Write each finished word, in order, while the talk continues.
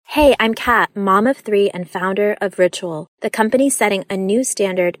Hey, I'm Kat, mom of 3 and founder of Ritual, the company setting a new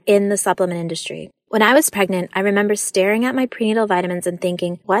standard in the supplement industry. When I was pregnant, I remember staring at my prenatal vitamins and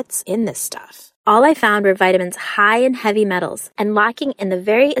thinking, what's in this stuff? All I found were vitamins high in heavy metals and lacking in the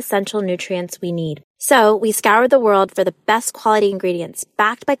very essential nutrients we need. So we scoured the world for the best quality ingredients,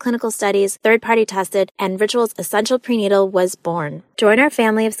 backed by clinical studies, third-party tested, and Ritual's Essential Prenatal was born. Join our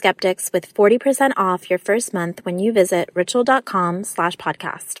family of skeptics with 40% off your first month when you visit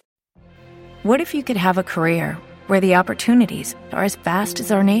ritual.com/podcast. What if you could have a career where the opportunities are as vast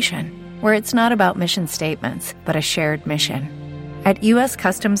as our nation, where it's not about mission statements, but a shared mission? At U.S.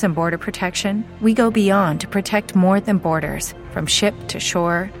 Customs and Border Protection, we go beyond to protect more than borders. From ship to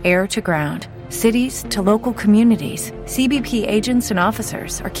shore, air to ground, cities to local communities, CBP agents and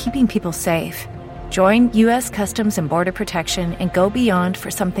officers are keeping people safe. Join U.S. Customs and Border Protection and go beyond for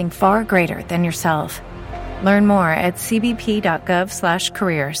something far greater than yourself. Learn more at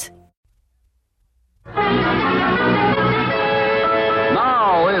cbp.gov/careers.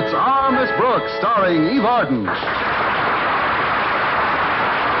 Now it's Our Miss Brooks, starring Eve Arden.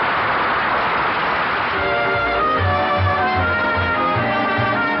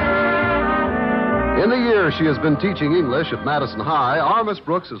 In the year she has been teaching English at Madison High, our Miss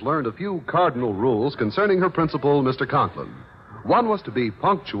Brooks has learned a few cardinal rules concerning her principal, Mr. Conklin. One was to be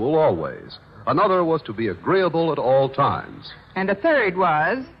punctual always. Another was to be agreeable at all times. And a third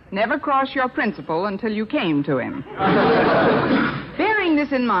was, never cross your principal until you came to him. Bearing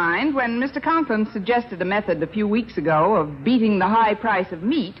this in mind, when Mr. Conklin suggested a method a few weeks ago of beating the high price of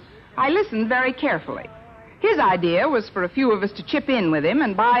meat, I listened very carefully. His idea was for a few of us to chip in with him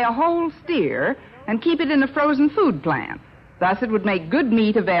and buy a whole steer and keep it in a frozen food plant. Thus, it would make good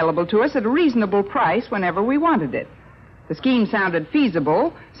meat available to us at a reasonable price whenever we wanted it. The scheme sounded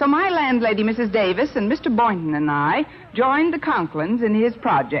feasible, so my landlady, Mrs. Davis, and Mr. Boynton and I joined the Conklins in his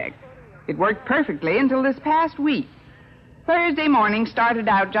project. It worked perfectly until this past week. Thursday morning started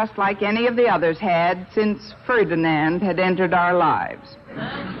out just like any of the others had since Ferdinand had entered our lives.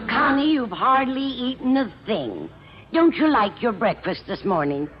 Connie, you've hardly eaten a thing. Don't you like your breakfast this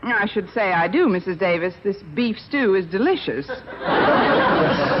morning? I should say I do, Mrs. Davis. This beef stew is delicious. But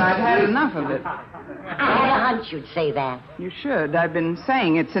I've had enough of it. I had a hunch you'd say that. You should. I've been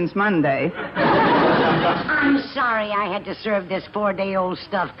saying it since Monday. I'm sorry I had to serve this 4-day-old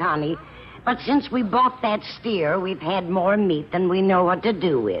stuff, Connie. But since we bought that steer, we've had more meat than we know what to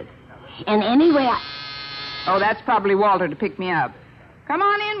do with. And anyway, Oh, that's probably Walter to pick me up. Come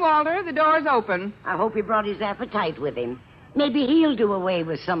on in, Walter. The door's open. I hope he brought his appetite with him. Maybe he'll do away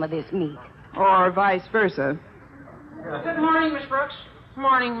with some of this meat. Or vice versa. Good morning, Miss Brooks.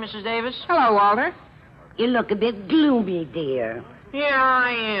 Morning, Mrs. Davis. Hello, Walter. You look a bit gloomy, dear. Yeah,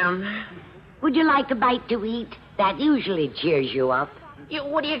 I am. Would you like a bite to eat? That usually cheers you up.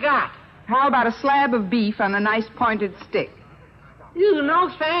 What do you got? How about a slab of beef on a nice pointed stick? No,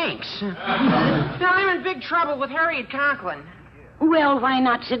 thanks. Now, I'm in big trouble with Harriet Conklin. Well, why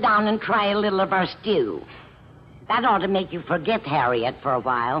not sit down and try a little of our stew? That ought to make you forget Harriet for a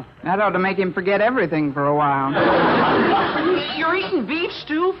while. That ought to make him forget everything for a while. You're eating beef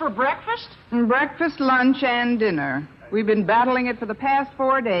stew for breakfast? Breakfast, lunch, and dinner. We've been battling it for the past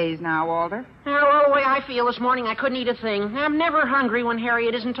 4 days now, Walter. Well, the way I feel this morning, I couldn't eat a thing. I'm never hungry when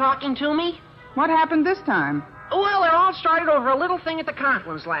Harriet isn't talking to me. What happened this time? Well, it all started over a little thing at the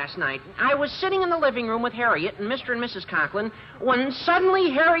Conklins last night. I was sitting in the living room with Harriet and Mr. and Mrs. Conklin when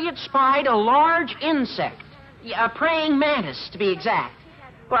suddenly Harriet spied a large insect. A praying mantis, to be exact.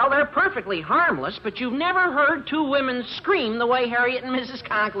 Well, they're perfectly harmless, but you've never heard two women scream the way Harriet and Mrs.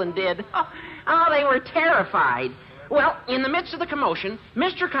 Conklin did. Oh, they were terrified. Well, in the midst of the commotion,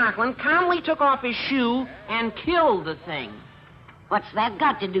 Mr. Conklin calmly took off his shoe and killed the thing. What's that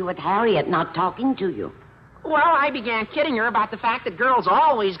got to do with Harriet not talking to you? Well, I began kidding her about the fact that girls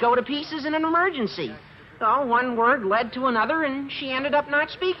always go to pieces in an emergency. So one word led to another, and she ended up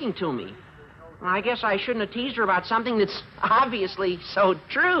not speaking to me. Well, I guess I shouldn't have teased her about something that's obviously so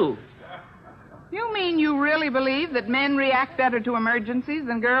true. You mean you really believe that men react better to emergencies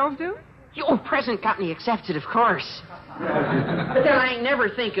than girls do? Oh, present company accepted, of course. But then I never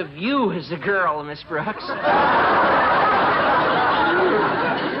think of you as a girl, Miss Brooks.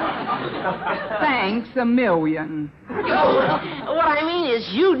 Thanks a million. What I mean is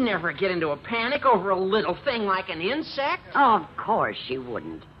you'd never get into a panic over a little thing like an insect. Oh, of course she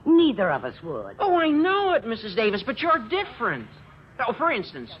wouldn't. Neither of us would. Oh, I know it, Mrs. Davis, but you're different. Oh, for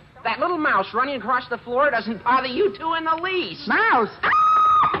instance, that little mouse running across the floor doesn't bother you two in the least. Mouse! Go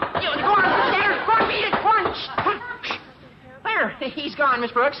on upstairs. Go on, beat it. Go on. Shh. There, he's gone,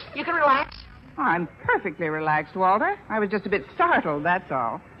 Miss Brooks. You can relax. Oh, I'm perfectly relaxed, Walter. I was just a bit startled, that's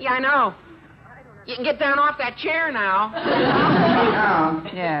all. Yeah, I know. You can get down off that chair now. Oh,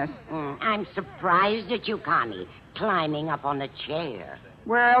 yes. I'm surprised at you, Connie, climbing up on a chair.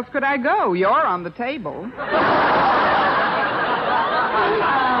 Where else could I go? You're on the table. Oh,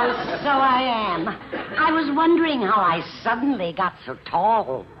 so I am. I was wondering how I suddenly got so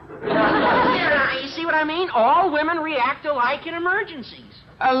tall. Yeah, you see what I mean? All women react alike in emergencies.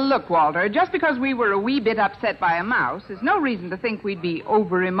 Look, Walter, just because we were a wee bit upset by a mouse is no reason to think we'd be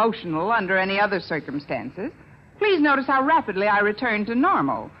over-emotional under any other circumstances. Please notice how rapidly I returned to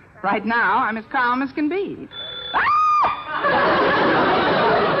normal. Right now, I'm as calm as can be.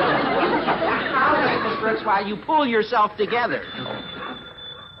 Miss Brooks, while you pull yourself together.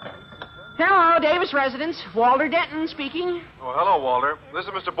 Hello, Davis residence. Walter Denton speaking. Oh, hello, Walter. This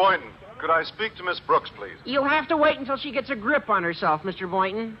is Mr. Boynton. Could I speak to Miss Brooks, please? You'll have to wait until she gets a grip on herself, Mr.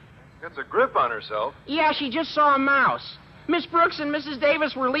 Boynton. Gets a grip on herself? Yeah, she just saw a mouse. Miss Brooks and Mrs.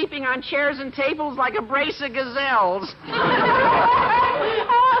 Davis were leaping on chairs and tables like a brace of gazelles.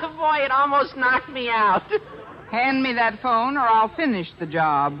 Oh, boy, it almost knocked me out. Hand me that phone or I'll finish the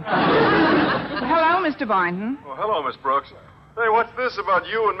job. Hello, Mr. Boynton. Oh, hello, Miss Brooks. Hey, what's this about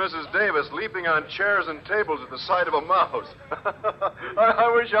you and Mrs. Davis leaping on chairs and tables at the sight of a mouse?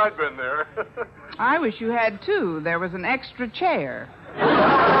 I wish I'd been there. I wish you had, too. There was an extra chair. But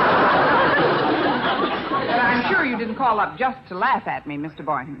I'm sure you didn't call up just to laugh at me, Mr.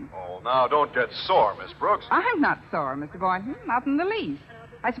 Boynton. Oh, now, don't get sore, Miss Brooks. I'm not sore, Mr. Boynton. Not in the least.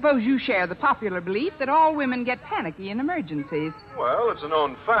 I suppose you share the popular belief that all women get panicky in emergencies. Well, it's a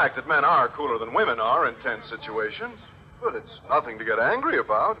known fact that men are cooler than women are in tense situations. But it's nothing to get angry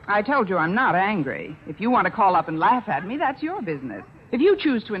about. I told you I'm not angry. If you want to call up and laugh at me, that's your business. If you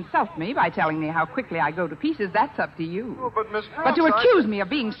choose to insult me by telling me how quickly I go to pieces, that's up to you. Oh, but Miss Brooks, But to accuse me of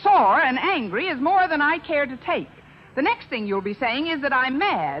being sore and angry is more than I care to take. The next thing you'll be saying is that I'm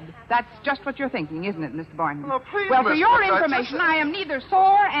mad. That's just what you're thinking, isn't it, Mr. Boynton? Oh, please, well, for Miss your Brooks, information, I am neither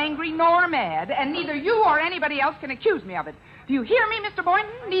sore, angry, nor mad, and neither you or anybody else can accuse me of it. Do you hear me, Mr.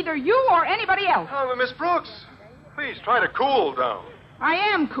 Boynton? Neither you or anybody else. Oh, but Miss Brooks, please try to cool down. I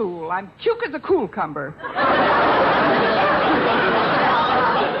am cool. I'm cute as a cucumber.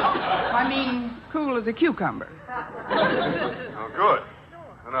 I mean, cool as a cucumber. Oh, good.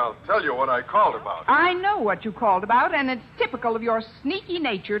 And I'll tell you what I called about. I know what you called about, and it's typical of your sneaky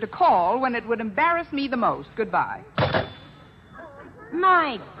nature to call when it would embarrass me the most. Goodbye.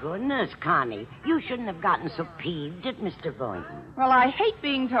 My goodness, Connie. You shouldn't have gotten so peeved at Mr. Boynton. Well, I hate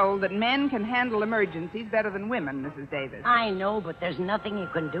being told that men can handle emergencies better than women, Mrs. Davis. I know, but there's nothing you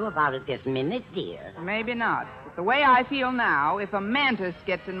can do about it this minute, dear. Maybe not. But the way I feel now, if a mantis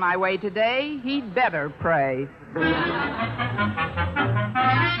gets in my way today, he'd better pray.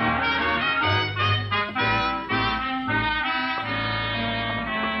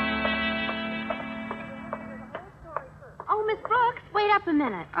 Oh, Miss Brooks, wait up a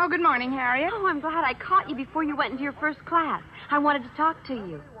minute. Oh, good morning, Harriet. Oh, I'm glad I caught you before you went into your first class. I wanted to talk to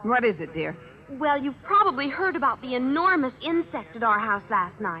you. What is it, dear? Well, you've probably heard about the enormous insect at our house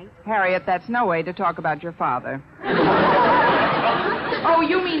last night. Harriet, that's no way to talk about your father. Oh,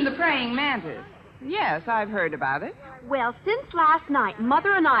 you mean the praying mantis? Yes, I've heard about it. Well, since last night,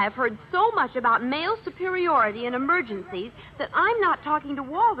 Mother and I have heard so much about male superiority in emergencies that I'm not talking to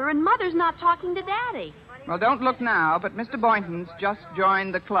Walter and Mother's not talking to Daddy. Well, don't look now, but Mr. Boynton's just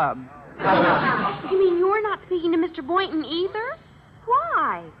joined the club. You mean you're not speaking to Mr. Boynton either?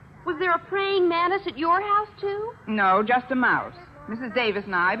 Why? Was there a praying mantis at your house, too? No, just a mouse. Mrs. Davis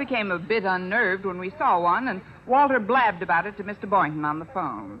and I became a bit unnerved when we saw one, and Walter blabbed about it to Mr. Boynton on the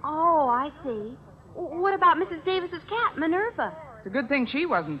phone. Oh, I see. What about Mrs. Davis's cat, Minerva? It's a good thing she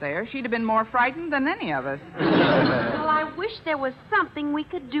wasn't there. She'd have been more frightened than any of us. Well, I wish there was something we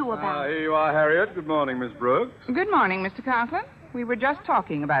could do about it. Here you are, Harriet. Good morning, Miss Brooks. Good morning, Mr. Conklin. We were just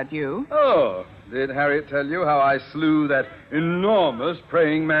talking about you. Oh, did Harriet tell you how I slew that enormous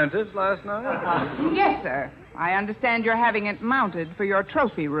praying mantis last night? Yes, sir. I understand you're having it mounted for your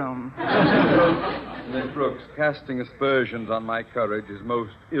trophy room. Miss Brooks, casting aspersions on my courage is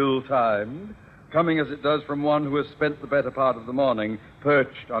most ill-timed, coming as it does from one who has spent the better part of the morning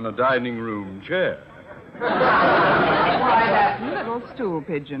perched on a dining room chair. Why, that little stool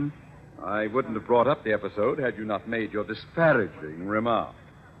pigeon. I wouldn't have brought up the episode had you not made your disparaging remark.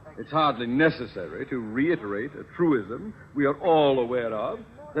 It's hardly necessary to reiterate a truism we are all aware of,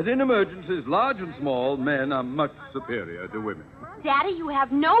 that in emergencies, large and small, men are much superior to women. Daddy, you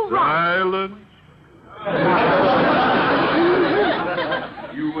have no right. Silence.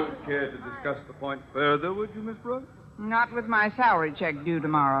 You wouldn't care to discuss the point further, would you, Miss Brooks? Not with my salary check due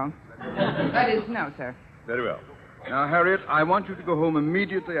tomorrow. That is, no, sir. Very well. Now, Harriet, I want you to go home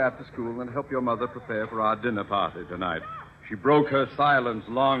immediately after school and help your mother prepare for our dinner party tonight. She broke her silence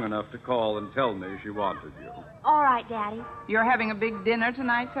long enough to call and tell me she wanted you. All right, Daddy. You're having a big dinner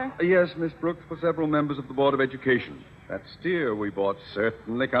tonight, sir? Yes, Miss Brooks, for several members of the Board of Education. That steer we bought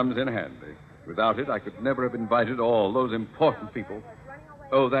certainly comes in handy. Without it, I could never have invited all those important people.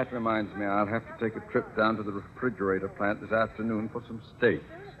 Oh, that reminds me, I'll have to take a trip down to the refrigerator plant this afternoon for some steaks.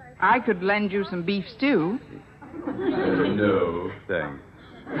 I could lend you some beef stew. No, thanks.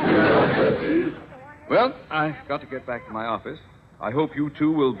 Well, I've got to get back to my office. I hope you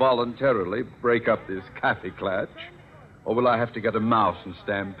two will voluntarily break up this catty clutch. Or will I have to get a mouse and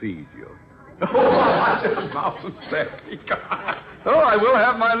stampede you? Oh, a mouse and stampede. Oh, I will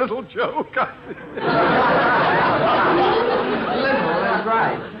have my little joke. Liberal is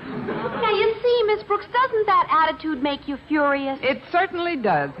right. Now, you see, Miss Brooks, doesn't that attitude make you furious? It certainly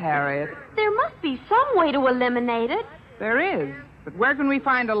does, Harriet. There must be some way to eliminate it. There is. But where can we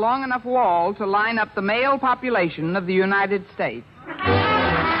find a long enough wall to line up the male population of the United States?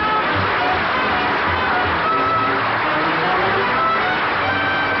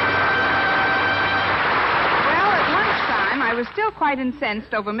 I was still quite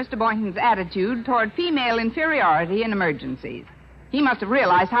incensed over Mr. Boynton's attitude toward female inferiority in emergencies. He must have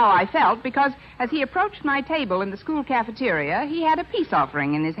realized how I felt because as he approached my table in the school cafeteria, he had a peace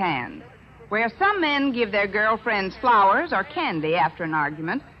offering in his hand. Where some men give their girlfriends flowers or candy after an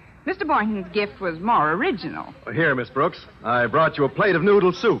argument, Mr. Boynton's gift was more original. Here, Miss Brooks, I brought you a plate of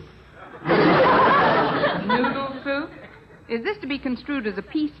noodle soup. Noodle soup? Is this to be construed as a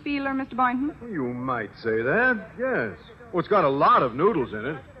peace feeler, Mr. Boynton? You might say that, yes. Well, it's got a lot of noodles in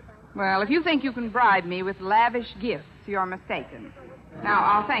it. Well, if you think you can bribe me with lavish gifts, you're mistaken. Now,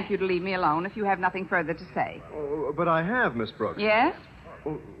 I'll thank you to leave me alone if you have nothing further to say. Oh, but I have, Miss Brooks. Yes?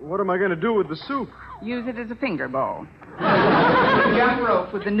 Well, what am I going to do with the soup? Use it as a finger bowl. Jump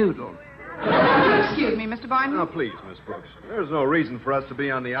rope with the noodles. Excuse me, Mr. Boynton. Now, please, Miss Brooks. There's no reason for us to be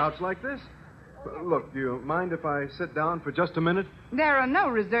on the outs like this. Look, do you mind if I sit down for just a minute? There are no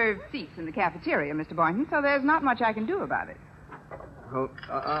reserved seats in the cafeteria, Mr. Boynton, so there's not much I can do about it. Well,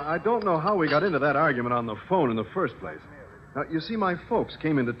 I don't know how we got into that argument on the phone in the first place. Now, you see, my folks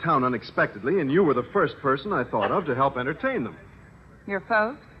came into town unexpectedly, and you were the first person I thought of to help entertain them. Your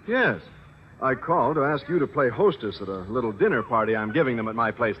folks? Yes. I called to ask you to play hostess at a little dinner party I'm giving them at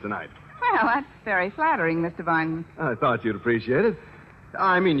my place tonight. Well, that's very flattering, Mr. Boynton. I thought you'd appreciate it.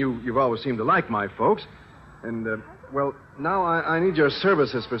 I mean, you've always seemed to like my folks. And, well, now I need your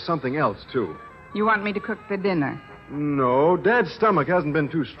services for something else, too. You want me to cook the dinner? No, Dad's stomach hasn't been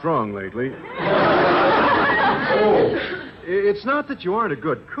too strong lately. Oh, it's not that you aren't a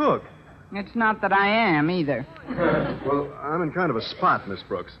good cook. It's not that I am, either. Well, I'm in kind of a spot, Miss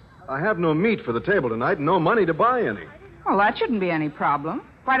Brooks. I have no meat for the table tonight and no money to buy any. Well, that shouldn't be any problem.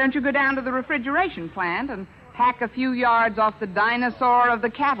 Why don't you go down to the refrigeration plant and hack a few yards off the dinosaur of the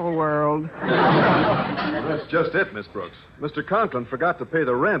cattle world? That's just it, Miss Brooks. Mr. Conklin forgot to pay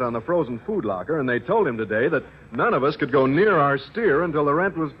the rent on the frozen food locker, and they told him today that none of us could go near our steer until the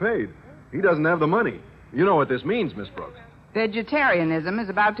rent was paid. He doesn't have the money. You know what this means, Miss Brooks. Vegetarianism is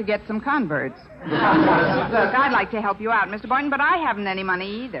about to get some converts. Look, I'd like to help you out, Mr. Boynton, but I haven't any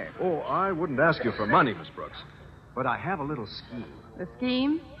money either. Oh, I wouldn't ask you for money, Miss Brooks. But I have a little scheme. The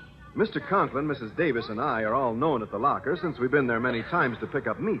scheme? Mr. Conklin, Mrs. Davis, and I are all known at the locker since we've been there many times to pick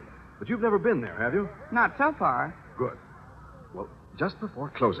up meat. But you've never been there, have you? Not so far. Good. Well, just before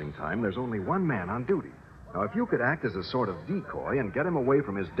closing time, there's only one man on duty. Now, if you could act as a sort of decoy and get him away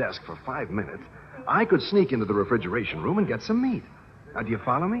from his desk for 5 minutes, I could sneak into the refrigeration room and get some meat. Now, do you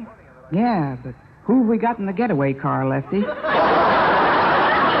follow me? Yeah, but who have we got in the getaway car, Lefty?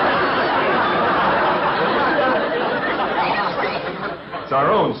 It's our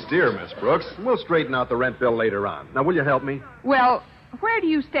own steer, Miss Brooks. We'll straighten out the rent bill later on. Now, will you help me? Well, where do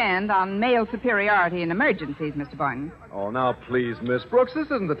you stand on male superiority in emergencies, Mr. Boynton? Oh, now, please, Miss Brooks, this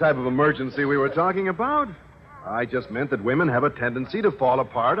isn't the type of emergency we were talking about. I just meant that women have a tendency to fall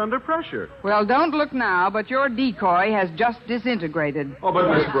apart under pressure. Well, don't look now, but your decoy has just disintegrated. Oh, but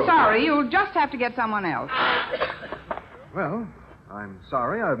Miss Brooks... Sorry, you'll just have to get someone else. Well, I'm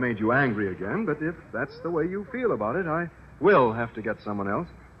sorry I've made you angry again, but if that's the way you feel about it, I will have to get someone else.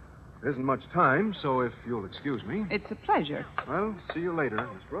 There isn't much time, so if you'll excuse me... It's a pleasure. Well, see you later,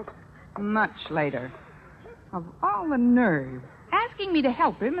 Miss Brooks. Much later. Of all the nerve. Asking me to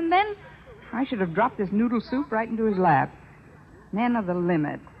help him, and then I should have dropped this noodle soup right into his lap. Men of the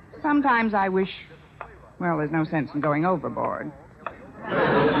limit. Sometimes I wish... Well, there's no sense in going overboard.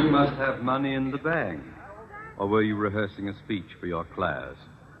 You must have money in the bank. Or were you rehearsing a speech for your class?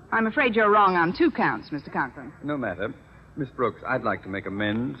 I'm afraid you're wrong on 2 counts, Mr. Conklin. No matter. Miss Brooks, I'd like to make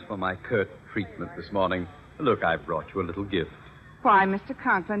amends for my curt treatment this morning. Look, I brought you a little gift. Why, Mr.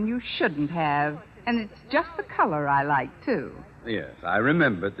 Conklin, you shouldn't have. And it's just the color I like, too. Yes, I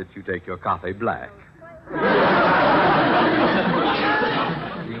remembered that you take your coffee black. Do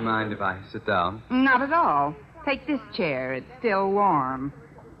you mind if I sit down? Not at all. Take this chair. It's still warm.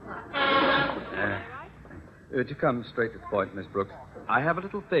 To come straight to the point, Miss Brooks, I have a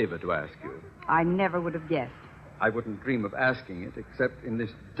little favor to ask you. I never would have guessed. I wouldn't dream of asking it except in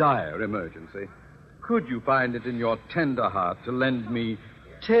this dire emergency. Could you find it in your tender heart to lend me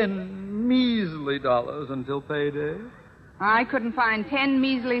 10 measly dollars until payday? I couldn't find 10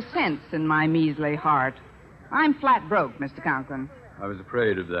 measly cents in my measly heart. I'm flat broke, Mr. Conklin. I was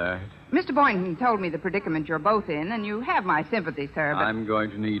afraid of that. Mr. Boynton told me the predicament you're both in, and you have my sympathy, sir, but... I'm going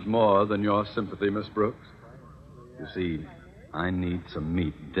to need more than your sympathy, Miss Brooks. You see, I need some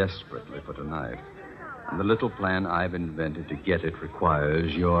meat desperately for tonight. And the little plan I've invented to get it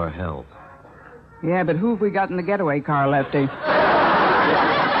requires your help. Yeah, but who have we got in the getaway car, Lefty? I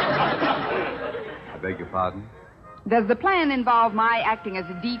beg your pardon? Does the plan involve my acting as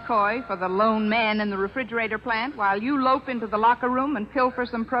a decoy for the lone man in the refrigerator plant while you lope into the locker room and pilfer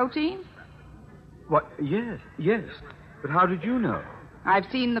some protein? What? Yes. But how did you know? I've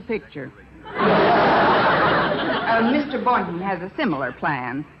seen the picture. Mr. Boynton has a similar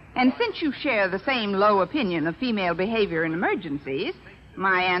plan. And since you share the same low opinion of female behavior in emergencies,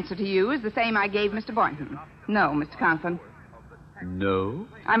 my answer to you is the same I gave Mr. Boynton. No, Mr. Conklin. No?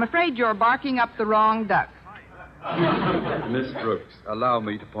 I'm afraid you're barking up the wrong duck. Miss Brooks, allow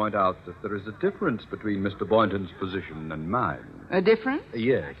me to point out that there is a difference between Mr. Boynton's position and mine. A difference?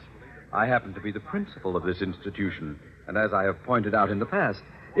 Yes. I happen to be the principal of this institution, and as I have pointed out in the past,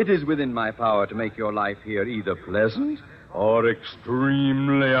 it is within my power to make your life here either pleasant or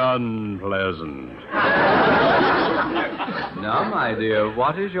extremely unpleasant. Now, my dear,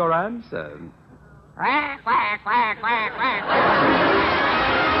 what is your answer? Quack, quack, quack, quack, quack, quack.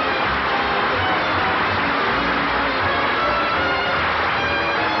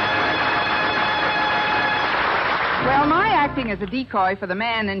 Well, my acting as a decoy for the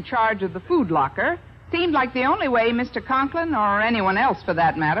man in charge of the food locker seemed like the only way Mr. Conklin, or anyone else for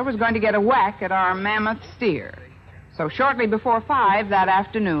that matter, was going to get a whack at our mammoth steer. So shortly before 5 that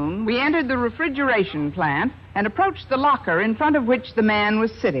afternoon, we entered the refrigeration plant and approached the locker in front of which the man was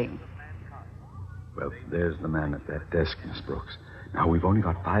sitting. Well, there's the man at that desk, Miss Brooks. Now, we've only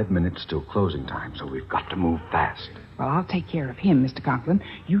got 5 minutes till closing time, so we've got to move fast. Well, I'll take care of him, Mr. Conklin.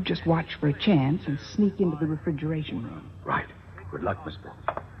 You just watch for a chance and sneak into the refrigeration room. Right. Good luck, Miss Brooks.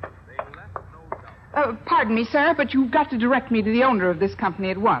 Pardon me, sir, but you've got to direct me to the owner of this company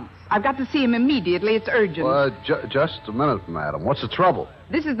at once. I've got to see him immediately. It's urgent. Just a minute, madam. What's the trouble?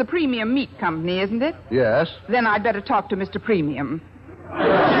 This is the Premium Meat Company, isn't it? Yes. Then I'd better talk to Mr. Premium.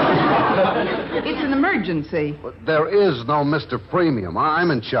 It's an emergency. But there is no Mr. Premium.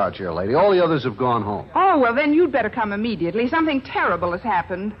 I'm in charge here, lady. All the others have gone home. Oh, well, then you'd better come immediately. Something terrible has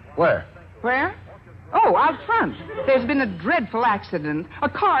happened. Where? Where? Oh, out front. There's been a dreadful accident. A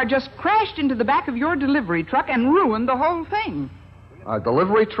car just crashed into the back of your delivery truck and ruined the whole thing. A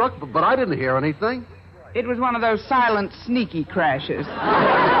delivery truck? But I didn't hear anything. It was one of those silent, sneaky crashes.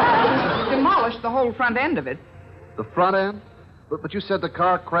 Demolished the whole front end of it. The front end? But you said the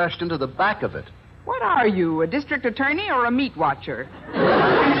car crashed into the back of it. What are you, a district attorney or a meat watcher?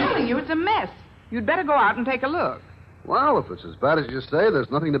 I'm telling you, it's a mess. You'd better go out and take a look. Well, if it's as bad as you say,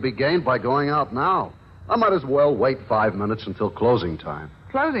 there's nothing to be gained by going out now. I might as well wait 5 minutes until closing time.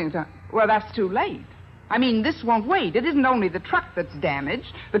 Closing time? Well, that's too late. I mean, this won't wait. It isn't only the truck that's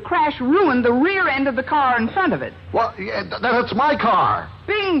damaged. The crash ruined the rear end of the car in front of it. Well, yeah, that's my car.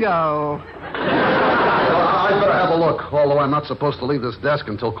 Bingo. I'd better have a look, although I'm not supposed to leave this desk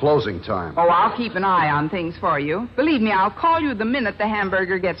until closing time. Oh, I'll keep an eye on things for you. Believe me, I'll call you the minute the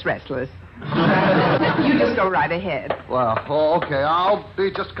hamburger gets restless. You just go right ahead. Well, okay. I'll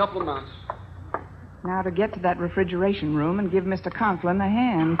be just a couple of minutes. Now to get to that refrigeration room and give Mr. Conklin a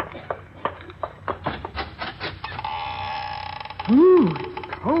hand. Ooh,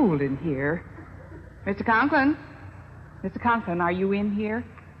 it's cold in here. Mr. Conklin? Mr. Conklin, are you in here?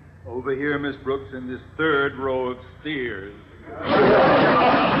 Over here, Miss Brooks, in this third row of steers.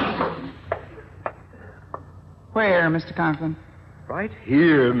 Where, Mr. Conklin? Right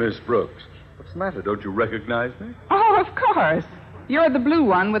here, Miss Brooks. What's the matter? Don't you recognize me? Oh, of course. You're the blue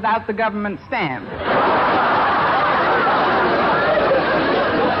one without the government stamp.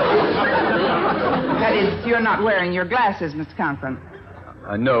 That is, you're not wearing your glasses, Mr. Conklin.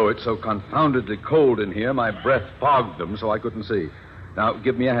 I know it's so confoundedly cold in here, my breath fogged them so I couldn't see. Now,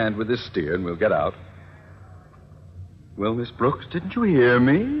 give me a hand with this steer and we'll get out. Well, Miss Brooks, didn't you hear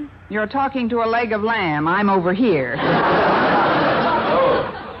me? You're talking to a leg of lamb. I'm over here.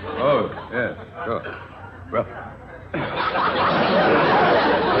 Oh, yes, sure. Well,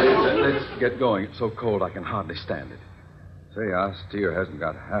 let's get going. It's so cold I can hardly stand it. Say, our steer hasn't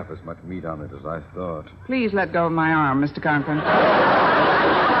got half as much meat on it as I thought. Please let go of my arm, Mr. Conklin.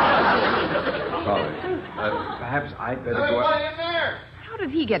 Sorry. Perhaps I'd better go out. In there? How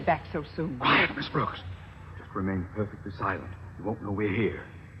did he get back so soon? Quiet, Miss Brooks. Just remain perfectly silent. You won't know we're here.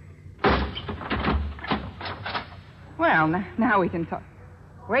 Well, now we can talk.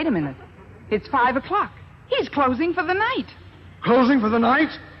 Wait a minute. It's 5 o'clock. He's closing for the night. Closing for the night?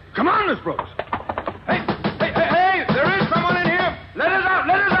 Come on, Miss Brooks. Hey, there is someone in here. Let us out,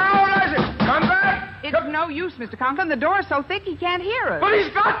 I say. Come back. It's no use, Mr. Conklin. The door's so thick he can't hear us. But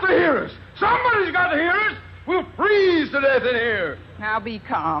he's got to hear us. Somebody's got to hear us. We'll freeze to death in here. Now be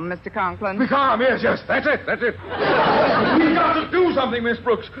calm, Mr. Conklin. Be calm, yes. That's it. We've got to do something, Miss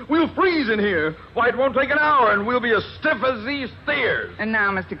Brooks. We'll freeze in here. Why, it won't take an hour, and we'll be as stiff as these steers. And now,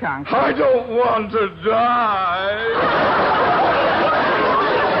 Mr. Conklin. I don't want to die.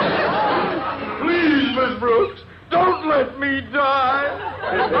 Please, Miss Brooks, don't let me die.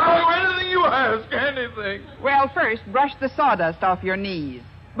 I'll do anything you ask, anything. Well, first, brush the sawdust off your knees.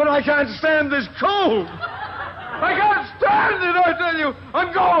 But I can't stand this cold. I can't stand it, I tell you.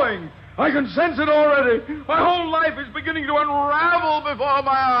 I'm going. I can sense it already. My whole life is beginning to unravel before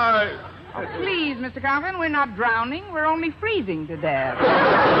my eyes. Oh, please, Mr. Conklin, we're not drowning. We're only freezing to death. What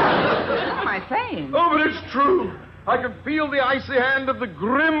am I saying? Oh, but it's true. I can feel the icy hand of the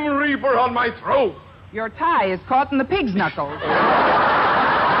Grim Reaper on my throat. Your tie is caught in the pig's knuckles. Now,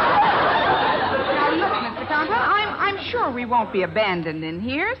 look, Mr. Conklin, I'm sure we won't be abandoned in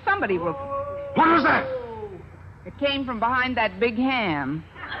here. Somebody will... What was that? It came from behind that big ham.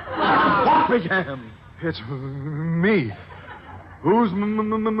 What big ham? It's me. Who's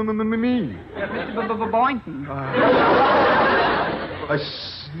me? Mr. Boynton. I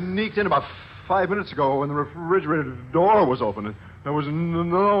sneaked in about 5 minutes ago when the refrigerator door was open, and there was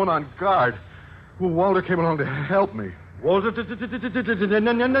no one on guard. Well, Walter came along to help me. Walter?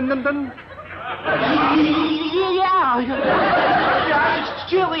 Yeah,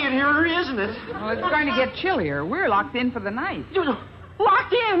 it's chilly in here, isn't it? Well, it's going to get chillier. We're locked in for the night.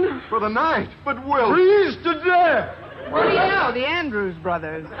 Locked in? For the night. But we'll... Freeze to death. What do you know? The Andrews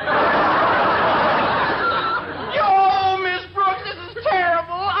brothers. Oh, Miss Brooks, this is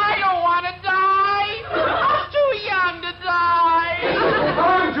terrible. I don't want to die. I'm too young to die.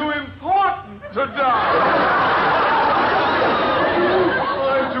 I'm too important to die.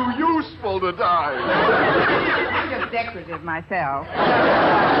 I'm too useful to die. I'm just decorative myself.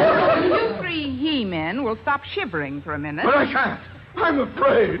 You three he-men will stop shivering for a minute. But I can't. I'm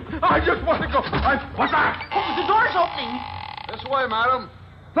afraid. I just want to go. What's that? Oh, the door's opening. This way, madam.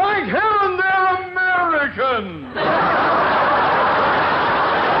 Thank heaven they're American.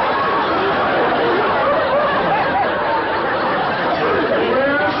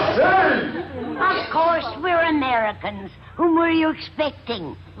 Of course, we're Americans. Whom were you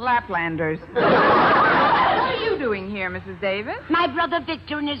expecting? Laplanders. What are you doing here, Mrs. Davis? My brother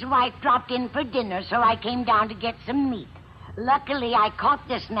Victor and his wife dropped in for dinner, so I came down to get some meat. Luckily, I caught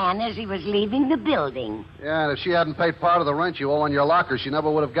this man as he was leaving the building. Yeah, and if she hadn't paid part of the rent you owe on your locker, she never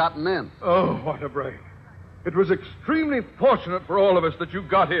would have gotten in. Oh, what a break. It was extremely fortunate for all of us that you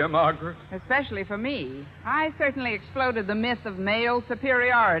got here, Margaret. Especially for me. I certainly exploded the myth of male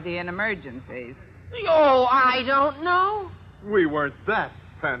superiority in emergencies. Oh, I don't know. We weren't that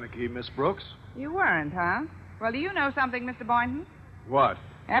panicky, Miss Brooks. You weren't, huh? Well, do you know something, Mr. Boynton? What?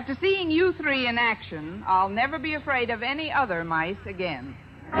 After seeing you three in action, I'll never be afraid of any other mice again.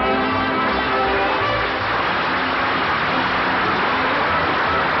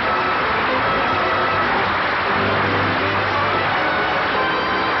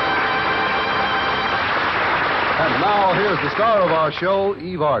 And now, here's the star of our show,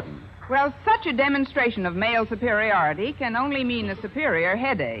 Eve Arden. Well, such a demonstration of male superiority can only mean a superior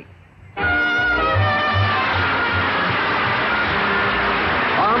headache.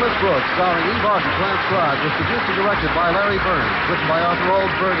 Armis Brooks, starring Eve Arden, transcribed, was produced and directed by Larry Burns, written by Arthur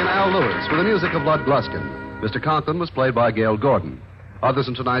Oldberg and Al Lewis, with the music of Lud Gluskin. Mr. Conklin was played by Gail Gordon. Others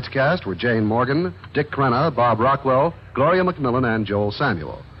in tonight's cast were Jane Morgan, Dick Crenna, Bob Rockwell, Gloria McMillan, and Joel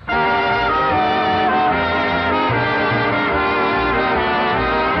Samuel.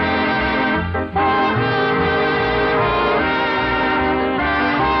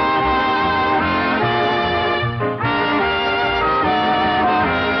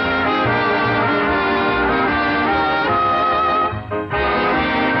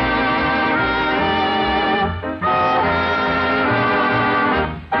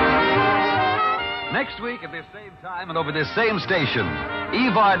 Next week at this same time and over this same station,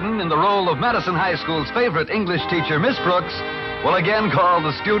 Eve Arden, in the role of Madison High School's favorite English teacher, Miss Brooks, will again call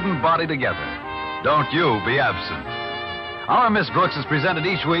the student body together. Don't you be absent. Our Miss Brooks is presented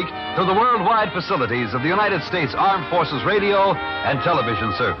each week through the worldwide facilities of the United States Armed Forces Radio and Television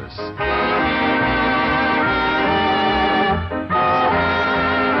Service.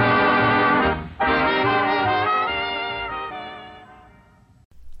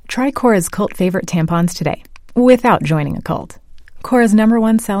 Try Cora's cult favorite tampons today, without joining a cult. Cora's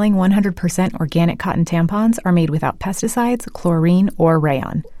 #1 selling 100% organic cotton tampons are made without pesticides, chlorine, or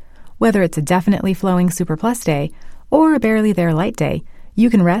rayon. Whether it's a definitely flowing Super Plus day or a barely there light day, you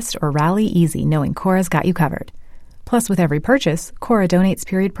can rest or rally easy knowing Cora's got you covered. Plus, with every purchase, Cora donates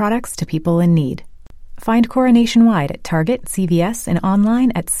period products to people in need. Find Cora nationwide at Target, CVS, and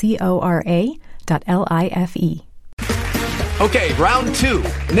online at cora.life. Okay, round 2.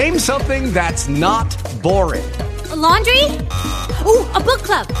 Name something that's not boring. A laundry? Ooh, a book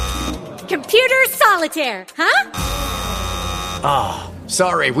club. Computer solitaire, huh? Ah,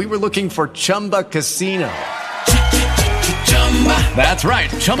 sorry, we were looking for Chumba Casino. That's right,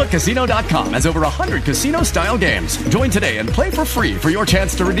 ChumbaCasino.com has over 100 casino-style games. Join today and play for free for your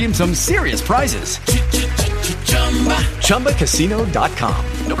chance to redeem some serious prizes. ChumbaCasino.com.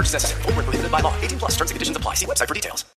 No purchase necessary. Void where prohibited by law. 18+ terms and conditions apply. See website for details.